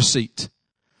passenger seat.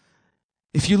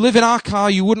 If you live in our car,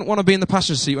 you wouldn't want to be in the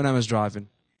passenger seat when Emma's driving.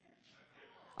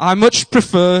 I much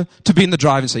prefer to be in the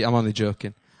driving seat. I'm only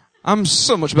joking. I'm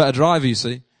so much better driver, you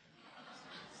see.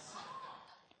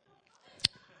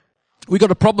 We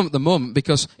got a problem at the moment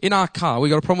because in our car we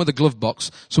got a problem with the glove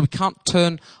box, so we can't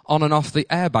turn on and off the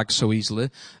airbag so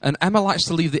easily. And Emma likes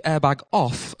to leave the airbag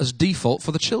off as default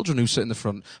for the children who sit in the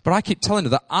front. But I keep telling her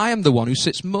that I am the one who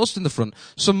sits most in the front.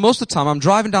 So most of the time I'm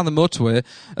driving down the motorway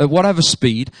at whatever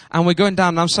speed, and we're going down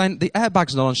and I'm saying, the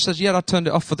airbag's not on. She says, yeah, I turned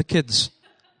it off for the kids.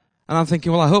 And I'm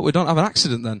thinking, well, I hope we don't have an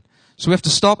accident then. So we have to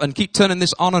stop and keep turning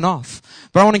this on and off.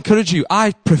 But I want to encourage you,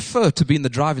 I prefer to be in the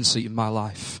driving seat in my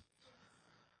life.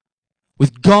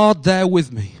 With God there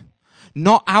with me.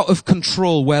 Not out of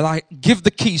control where I give the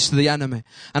keys to the enemy.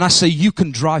 And I say, you can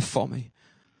drive for me.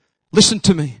 Listen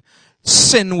to me.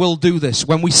 Sin will do this.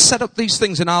 When we set up these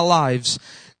things in our lives,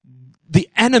 the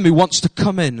enemy wants to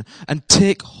come in and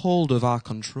take hold of our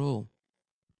control.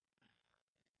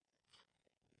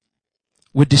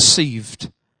 We're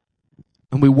deceived.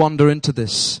 And we wander into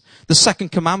this. The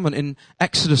second commandment in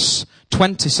Exodus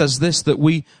 20 says this, that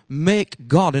we make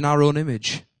God in our own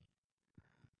image.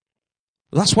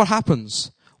 That's what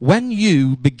happens. When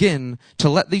you begin to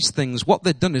let these things, what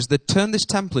they've done is they've turned this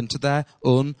temple into their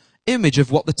own image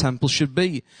of what the temple should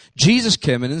be. Jesus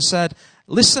came in and said,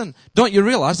 listen, don't you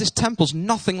realize this temple's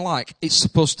nothing like it's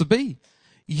supposed to be?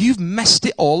 You've messed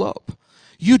it all up.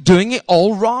 You're doing it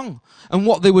all wrong. And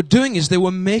what they were doing is they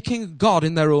were making God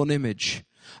in their own image.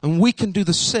 And we can do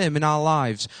the same in our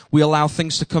lives. We allow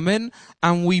things to come in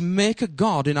and we make a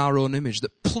God in our own image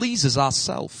that pleases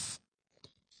ourselves.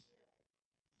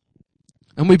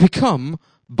 And we become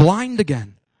blind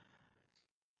again.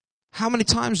 How many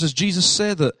times does Jesus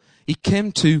say that he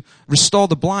came to restore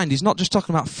the blind? He's not just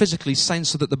talking about physically, he's saying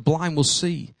so that the blind will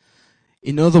see.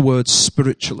 In other words,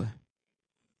 spiritually.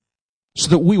 So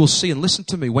that we will see. And listen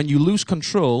to me, when you lose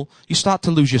control, you start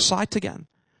to lose your sight again.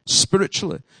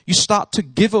 Spiritually. You start to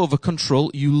give over control,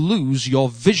 you lose your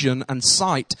vision and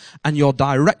sight and your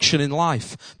direction in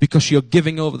life because you're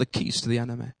giving over the keys to the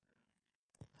enemy.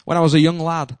 When I was a young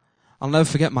lad, I'll never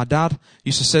forget, my dad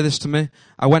used to say this to me.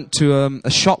 I went to a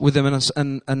shop with him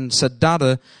and said, Dad,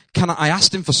 I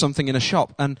asked him for something in a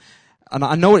shop. And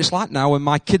I know what it's like now when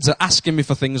my kids are asking me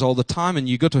for things all the time, and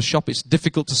you go to a shop, it's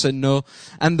difficult to say no.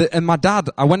 And my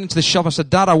dad, I went into the shop, I said,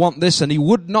 Dad, I want this, and he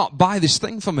would not buy this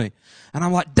thing for me. And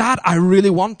I'm like, Dad, I really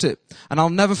want it. And I'll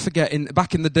never forget,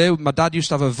 back in the day, my dad used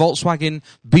to have a Volkswagen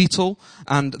Beetle,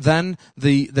 and then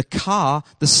the car,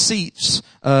 the seats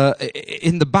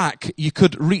in the back, you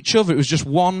could reach over. It was just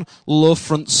one low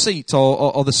front seat,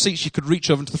 or the seats you could reach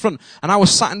over into the front. And I was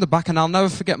sat in the back, and I'll never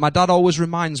forget, my dad always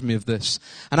reminds me of this.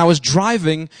 And I was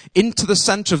driving into the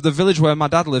center of the village where my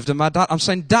dad lived, and I'm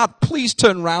saying, Dad, please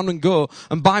turn around and go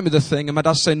and buy me the thing. And my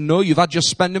dad's saying, no, you've had your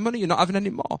spending money, you're not having any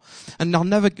more. And I'll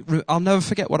never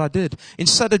forget what I did.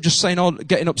 Instead of just saying,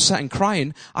 getting upset and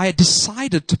crying, I had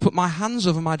decided to put my hands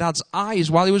over my dad's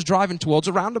eyes while he was driving towards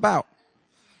a roundabout.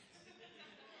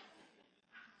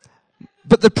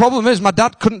 But the problem is, my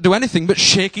dad couldn't do anything but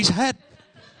shake his head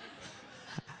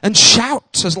and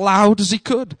shout as loud as he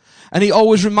could. And he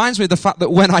always reminds me of the fact that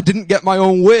when I didn't get my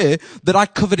own way, that I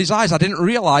covered his eyes. I didn't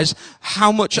realize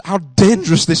how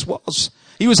dangerous this was.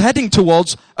 He was heading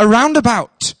towards a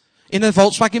roundabout in a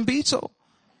Volkswagen Beetle.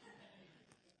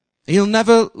 He'll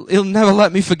never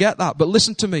let me forget that. But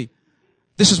listen to me.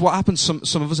 This is what happens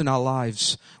some of us in our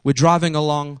lives. We're driving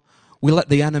along. We let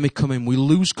the enemy come in. We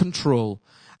lose control.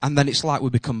 And then it's like we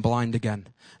become blind again.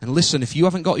 And listen, if you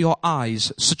haven't got your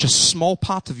eyes, such a small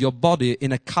part of your body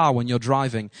in a car when you're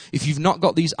driving, if you've not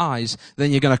got these eyes,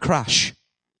 then you're going to crash.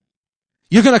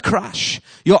 You're going to crash.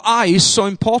 Your eye is so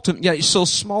important, yet it's so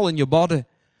small in your body.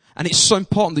 And it's so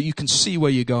important that you can see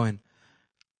where you're going.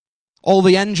 All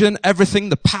the engine, everything,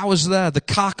 the power's there. The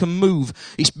car can move.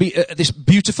 This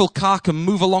beautiful car can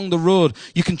move along the road.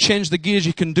 You can change the gears,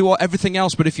 you can do everything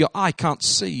else, but if your eye can't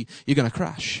see, you're going to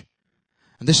crash.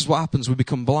 And this is what happens. We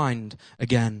become blind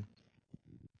again.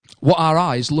 What our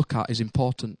eyes look at is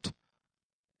important.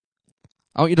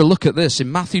 I want you to look at this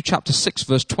in Matthew chapter 6,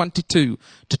 verse 22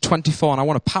 to 24. And I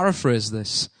want to paraphrase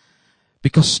this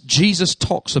because Jesus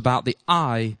talks about the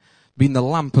eye being the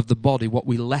lamp of the body, what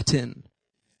we let in.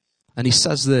 And he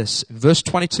says this in verse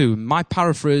 22, my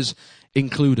paraphrase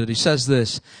included. He says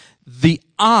this, the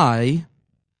eye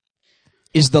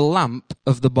is the lamp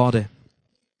of the body.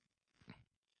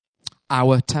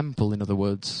 Our temple, in other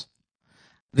words.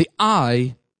 The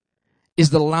eye is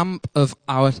the lamp of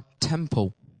our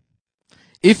temple.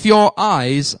 If your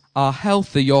eyes are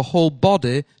healthy, your whole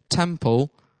body,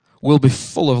 temple, will be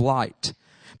full of light.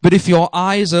 But if your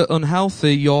eyes are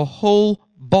unhealthy, your whole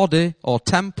body or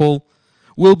temple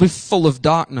will be full of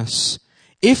darkness.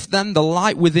 If then the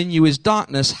light within you is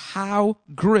darkness, how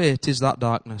great is that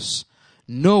darkness?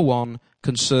 No one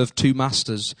can serve two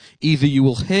masters. Either you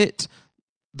will hate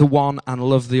the one and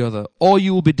love the other, or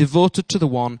you will be devoted to the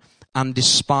one and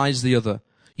despise the other.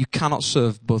 You cannot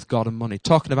serve both God and money.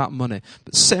 Talking about money.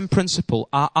 But same principle.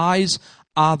 Our eyes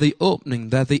are the opening.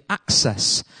 They're the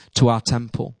access to our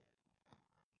temple.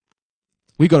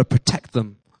 We've got to protect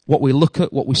them. What we look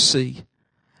at, what we see.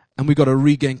 And we've got to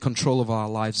regain control of our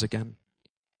lives again.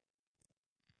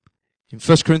 In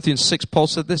 1 Corinthians 6, Paul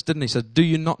said this, didn't he? He said, do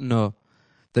you not know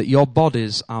that your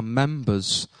bodies are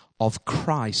members of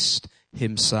Christ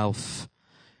himself?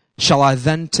 Shall I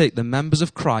then take the members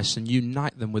of Christ and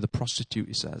unite them with a prostitute,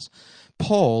 he says.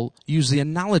 Paul used the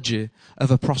analogy of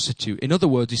a prostitute. In other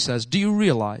words, he says, do you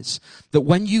realize that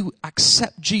when you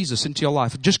accept Jesus into your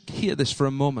life, just hear this for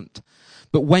a moment,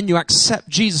 but when you accept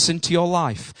Jesus into your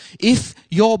life, if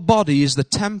your body is the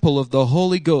temple of the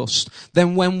Holy Ghost,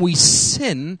 then when we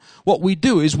sin, what we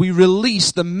do is we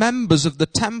release the members of the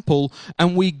temple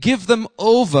and we give them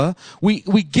over. We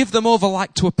give them over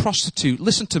like to a prostitute.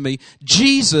 Listen to me.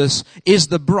 Jesus is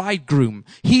the bridegroom.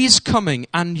 He's coming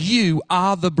and you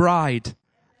are the bride.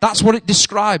 That's what it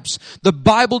describes. The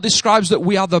Bible describes that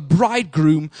we are the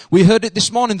bridegroom. We heard it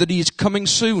this morning that he is coming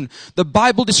soon. The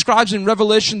Bible describes in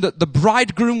Revelation that the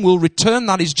bridegroom will return,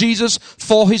 that is Jesus,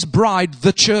 for his bride,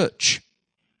 the church.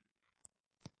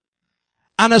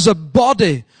 And as a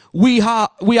body, we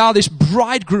are this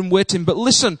bridegroom waiting. But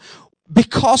listen,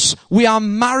 because we are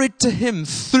married to him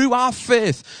through our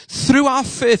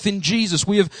faith in Jesus,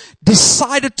 we have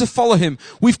decided to follow him.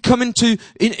 We've come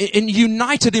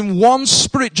united in one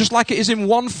spirit, just like it is in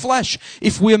one flesh.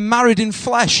 If we're married in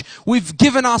flesh, we've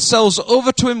given ourselves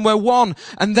over to him, we're one.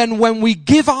 And then when we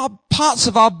give our parts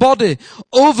of our body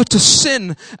over to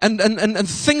sin and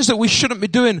things that we shouldn't be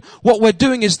doing, what we're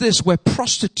doing is this, we're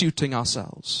prostituting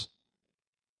ourselves.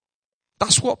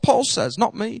 That's what Paul says,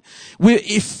 not me. We're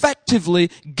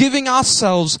effectively giving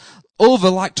ourselves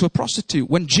over like to a prostitute.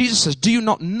 When Jesus says, do you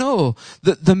not know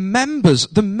that the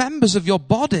members of your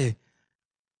body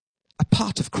are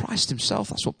part of Christ himself?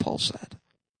 That's what Paul said.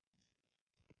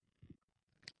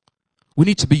 We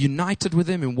need to be united with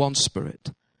him in one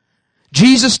spirit.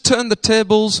 Jesus turned the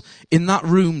tables in that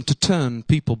room to turn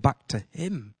people back to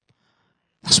him.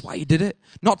 That's why he did it.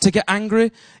 Not to get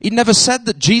angry. He never said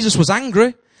that Jesus was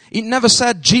angry. It never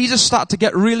said Jesus started to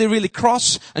get really, really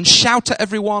cross and shout at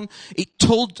everyone. It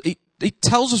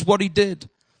tells us what he did.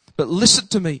 But listen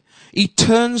to me. He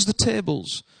turns the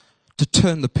tables to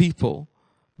turn the people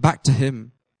back to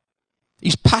him.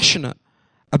 He's passionate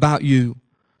about you.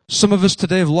 Some of us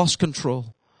today have lost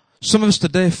control. Some of us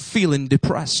today are feeling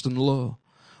depressed and low.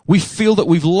 We feel that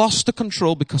we've lost the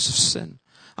control because of sin.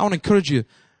 I want to encourage you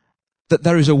that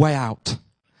there is a way out.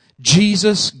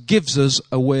 Jesus gives us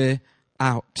a way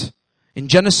out. In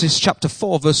Genesis chapter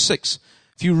 4 verse 6,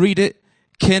 if you read it,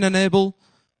 Cain and Abel,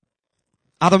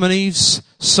 Adam and Eve's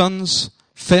sons,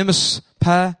 famous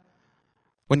pair.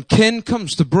 When Cain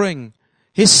comes to bring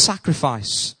his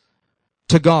sacrifice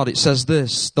to God, it says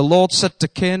this, the Lord said to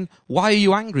Cain, why are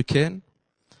you angry, Cain?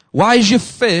 Why is your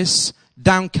face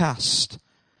downcast?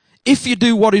 If you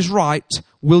do what is right,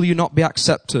 will you not be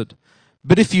accepted?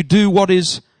 But if you do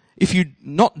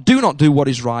not do what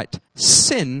is right,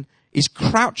 sin is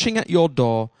crouching at your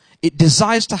door. It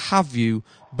desires to have you,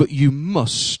 but you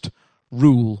must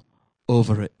rule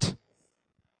over it.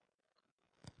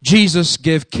 Jesus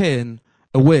gave Cain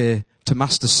a way to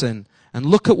master sin. And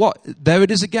look at there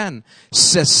it is again. It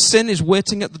says sin is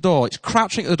waiting at the door. It's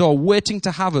crouching at the door, waiting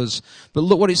to have us. But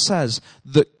look what it says,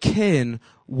 that Cain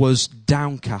was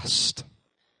downcast.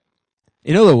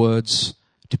 In other words,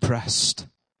 depressed.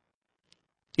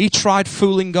 He tried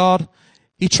fooling God.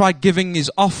 He tried giving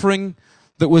his offering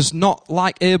that was not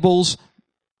like Abel's,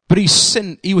 but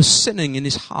he was sinning in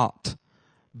his heart.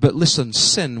 But listen,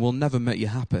 sin will never make you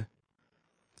happy.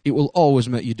 It will always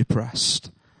make you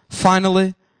depressed.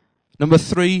 Finally, number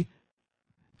 3,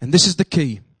 and this is the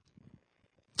key,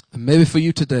 and maybe for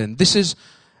you today, and this is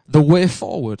the way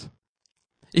forward.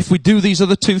 If we do these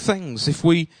other 2 things, if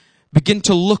we begin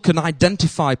to look and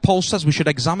identify, Paul says we should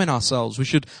examine ourselves. We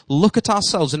should look at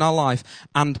ourselves in our life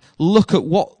and look at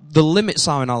what the limits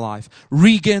are in our life.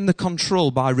 Regain the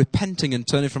control by repenting and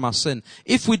turning from our sin.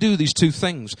 If we do these 2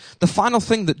 things, the final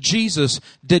thing that Jesus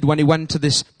did when he went to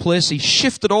this place, he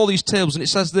shifted all these tables, and it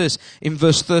says this in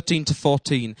verse 13 to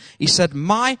 14. He said,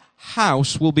 my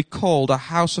house will be called a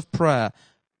house of prayer.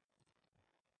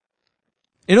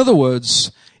 In other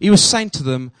words, he was saying to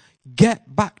them,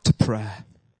 get back to prayer.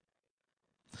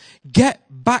 Get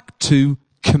back to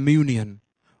communion.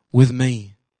 with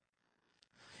me.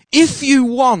 If you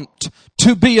want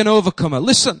to be an overcomer,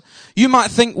 listen, you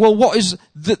might think, well, what is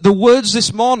the words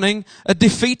this morning are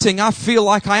defeating. I feel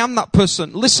like I am that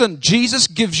person. Listen, Jesus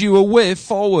gives you a way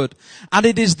forward, and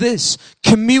it is this: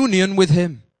 communion with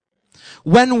Him.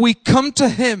 When we come to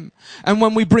Him and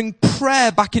when we bring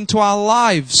prayer back into our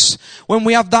lives, when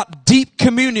we have that deep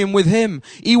communion with Him,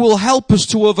 He will help us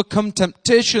to overcome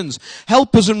temptations,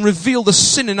 help us and reveal the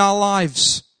sin in our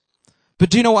lives. But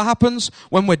do you know what happens?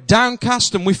 When we're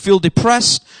downcast and we feel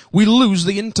depressed, we lose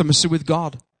the intimacy with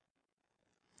God.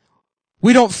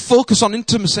 We don't focus on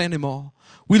intimacy anymore.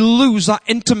 We lose that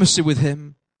intimacy with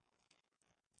Him.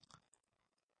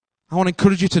 I want to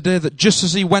encourage you today that just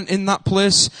as He went in that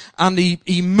place and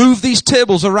He moved these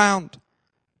tables around,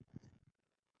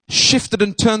 shifted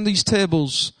and turned these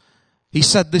tables, He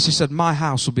said this, He said, my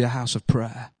house will be a house of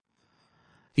prayer.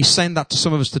 He's saying that to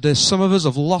some of us today. Some of us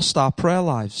have lost our prayer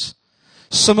lives.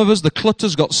 Some of us, the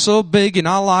clutter's got so big in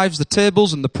our lives, the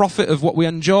tables and the profit of what we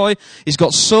enjoy is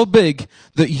got so big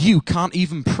that you can't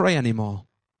even pray anymore.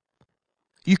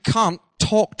 You can't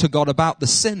talk to God about the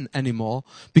sin anymore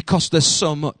because there's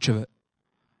so much of it.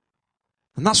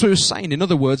 And that's what he was saying. In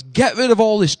other words, get rid of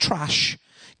all this trash,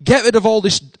 get rid of all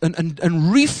this and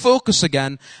refocus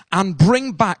again and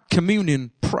bring back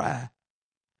communion prayer.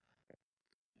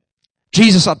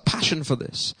 Jesus had passion for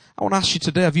this. I want to ask you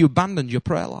today, have you abandoned your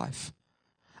prayer life?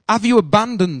 Have you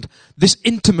abandoned this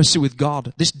intimacy with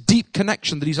God, this deep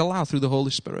connection that He's allowed through the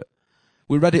Holy Spirit?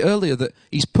 We read it earlier that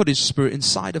He's put His Spirit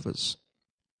inside of us.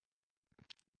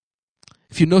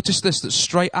 If you notice this, that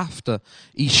straight after,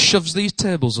 He shoves these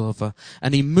tables over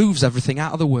and He moves everything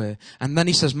out of the way. And then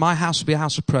He says, my house will be a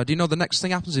house of prayer. Do you know the next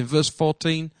thing happens in verse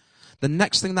 14? The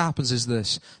next thing that happens is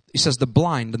this. He says, the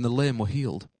blind and the lame were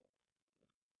healed.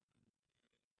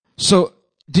 So,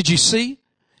 did you see?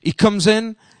 He comes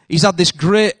in. He's had this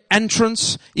great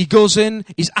entrance. He goes in.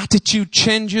 His attitude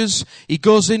changes. He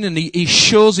goes in and he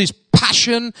shows his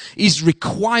passion, his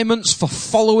requirements for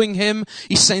following Him.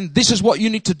 He's saying, this is what you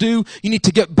need to do. You need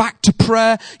to get back to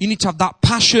prayer. You need to have that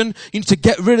passion. You need to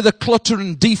get rid of the clutter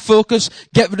and defocus.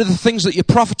 Get rid of the things that you're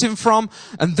profiting from.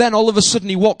 And then all of a sudden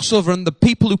He walks over and the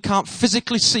people who can't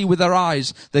physically see with their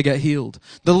eyes, they get healed.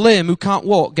 The lame who can't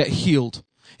walk get healed.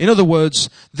 In other words,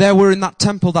 there were in that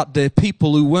temple that day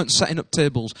people who weren't setting up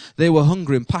tables. They were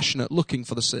hungry and passionate, looking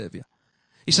for the Savior.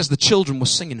 He says the children were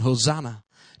singing Hosanna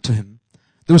to Him.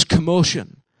 There was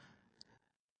commotion.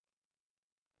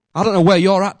 I don't know where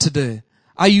you're at today.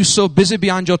 Are you so busy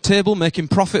behind your table making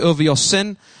profit over your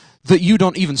sin that you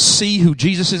don't even see who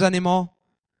Jesus is anymore?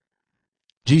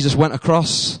 Jesus went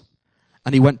across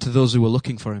and He went to those who were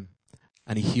looking for Him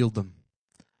and He healed them.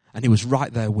 And He was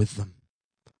right there with them.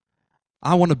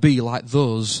 I want to be like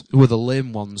those who were the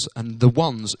lame ones and the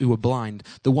ones who were blind,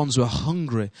 the ones who are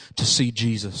hungry to see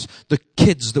Jesus. The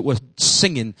kids that were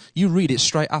singing, you read it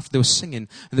straight after they were singing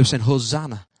and they were saying,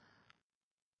 Hosanna.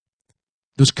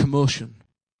 There was commotion.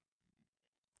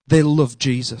 They loved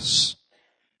Jesus.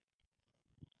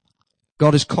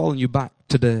 God is calling you back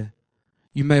today.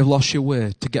 You may have lost your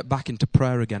way to get back into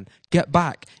prayer again. Get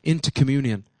back into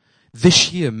communion.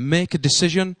 This year, make a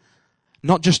decision.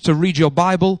 Not just to read your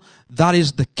Bible, that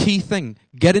is the key thing.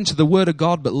 Get into the Word of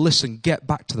God, but listen, get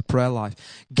back to the prayer life.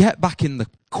 Get back in the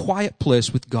quiet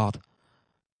place with God.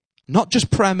 Not just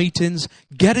prayer meetings,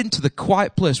 get into the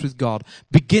quiet place with God.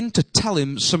 Begin to tell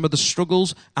Him some of the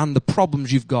struggles and the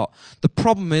problems you've got. The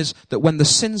problem is that when the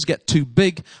sins get too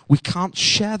big, we can't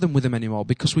share them with Him anymore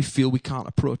because we feel we can't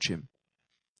approach Him.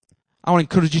 I want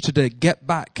to encourage you today, get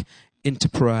back into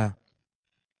prayer.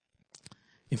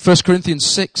 In 1 Corinthians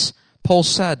 6, Paul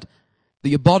said that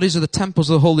your bodies are the temples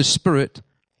of the Holy Spirit,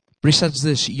 but he says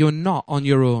this, you're not on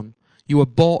your own. You were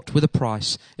bought with a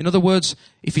price. In other words,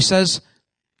 if he says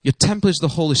your temple is the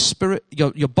Holy Spirit,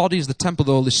 your body is the temple of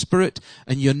the Holy Spirit,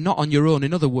 and you're not on your own,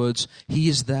 in other words, He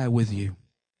is there with you.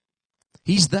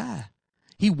 He's there.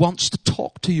 He wants to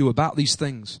talk to you about these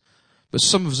things. But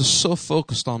some of us are so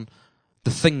focused on the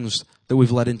things that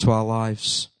we've led into our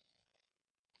lives.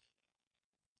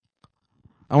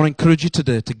 I want to encourage you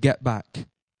today to get back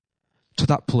to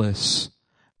that place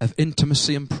of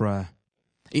intimacy and prayer.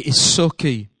 It is so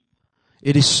key.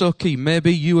 It is so key.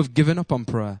 Maybe you have given up on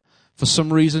prayer. For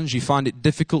some reasons, you find it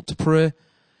difficult to pray.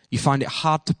 You find it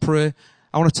hard to pray.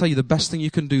 I want to tell you the best thing you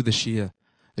can do this year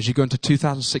as you go into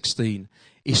 2016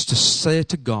 is to say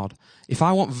to God, if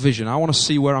I want vision, I want to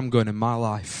see where I'm going in my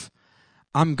life.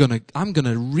 I'm going to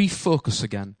refocus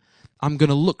again. I'm going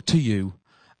to look to You.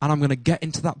 And I'm going to get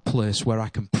into that place where I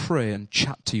can pray and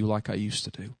chat to You like I used to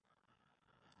do.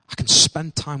 I can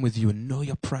spend time with you and know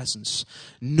your presence,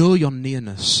 know your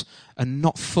nearness, and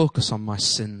not focus on my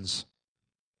sins.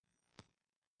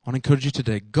 I want to encourage you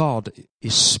today, God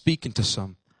is speaking to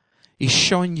some. He's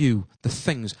showing you the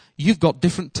things. You've got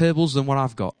different tables than what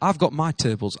I've got. I've got my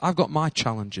tables. I've got my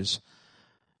challenges.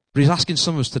 But he's asking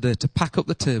some of us today to pack up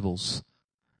the tables.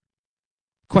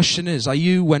 Question is, are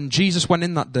you, when Jesus went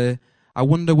in that day, I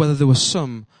wonder whether there were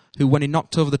some who, when he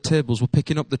knocked over the tables, were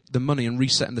picking up the money and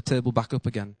resetting the table back up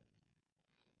again.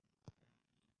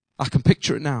 I can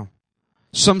picture it now.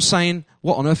 Some saying,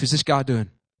 what on earth is this guy doing?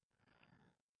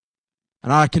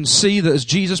 And I can see that as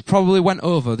Jesus probably went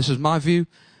over, this is my view,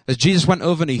 as Jesus went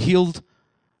over and he healed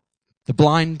the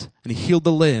blind and he healed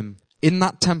the lame, in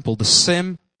that temple, the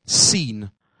same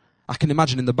scene I can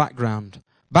imagine in the background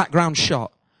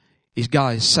shot, these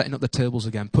guys setting up the tables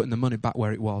again, putting the money back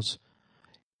where it was.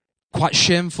 Quite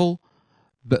shameful,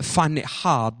 but finding it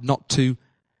hard not to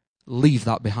leave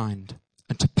that behind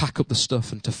and to pack up the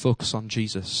stuff and to focus on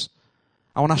Jesus.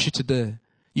 I want to ask you today,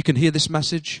 you can hear this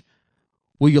message.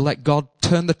 Will you let God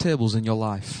turn the tables in your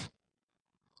life?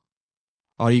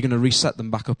 Or are you going to reset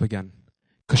them back up again?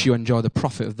 Because you enjoy the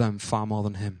profit of them far more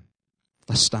than him.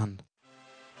 Let's stand.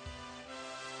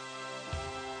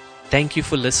 Thank you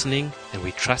for listening, and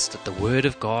we trust that the Word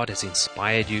of God has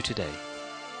inspired you today.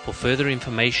 For further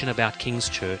information about King's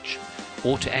Church,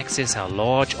 or to access our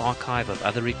large archive of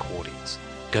other recordings,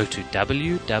 go to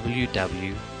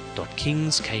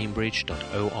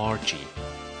www.kingscambridge.org.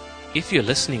 If you're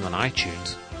listening on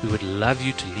iTunes, we would love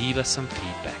you to leave us some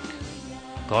feedback.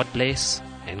 God bless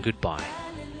and goodbye.